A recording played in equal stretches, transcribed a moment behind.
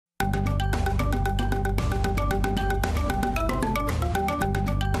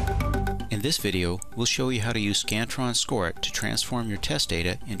In this video, we'll show you how to use Scantron ScoreIT to transform your test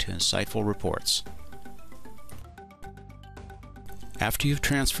data into insightful reports. After you've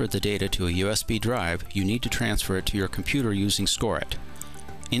transferred the data to a USB drive, you need to transfer it to your computer using ScoreIT.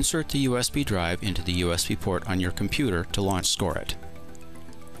 Insert the USB drive into the USB port on your computer to launch ScoreIT.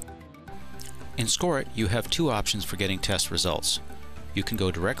 In ScoreIT, you have two options for getting test results. You can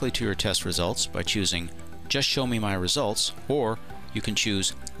go directly to your test results by choosing Just Show Me My Results, or you can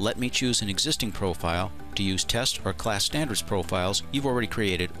choose Let Me Choose an Existing Profile to use test or class standards profiles you've already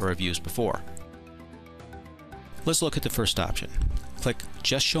created or have used before. Let's look at the first option. Click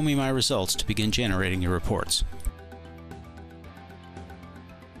Just Show Me My Results to begin generating your reports.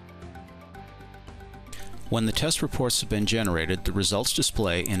 When the test reports have been generated, the results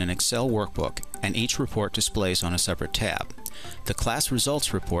display in an Excel workbook, and each report displays on a separate tab. The class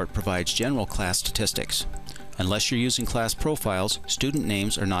results report provides general class statistics. Unless you're using class profiles, student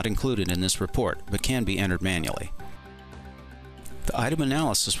names are not included in this report, but can be entered manually. The item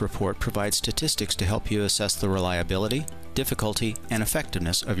analysis report provides statistics to help you assess the reliability, difficulty, and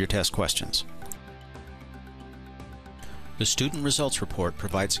effectiveness of your test questions. The student results report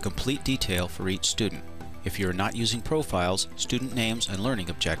provides complete detail for each student. If you are not using profiles, student names and learning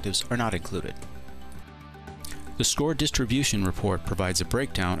objectives are not included. The score distribution report provides a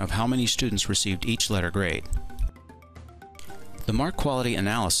breakdown of how many students received each letter grade. The mark quality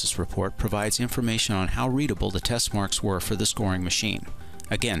analysis report provides information on how readable the test marks were for the scoring machine.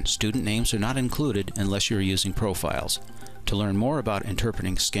 Again, student names are not included unless you are using profiles. To learn more about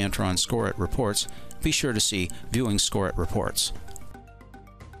interpreting Scantron ScoreIT reports, be sure to see Viewing ScoreIT Reports.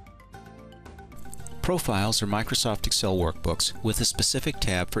 Profiles are Microsoft Excel workbooks with a specific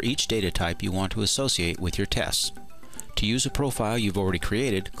tab for each data type you want to associate with your tests. To use a profile you've already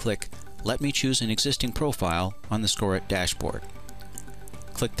created, click Let Me Choose an Existing Profile on the ScoreIT dashboard.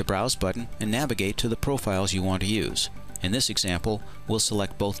 Click the Browse button and navigate to the profiles you want to use. In this example, we'll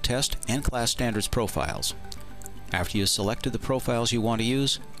select both test and class standards profiles. After you've selected the profiles you want to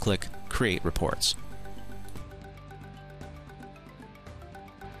use, click Create Reports.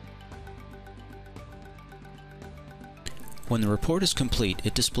 When the report is complete,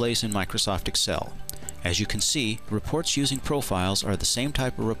 it displays in Microsoft Excel. As you can see, reports using profiles are the same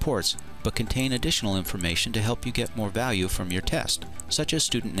type of reports, but contain additional information to help you get more value from your test, such as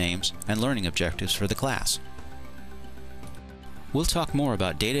student names and learning objectives for the class. We'll talk more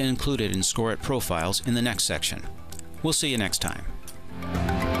about data included in ScoreIT profiles in the next section. We'll see you next time.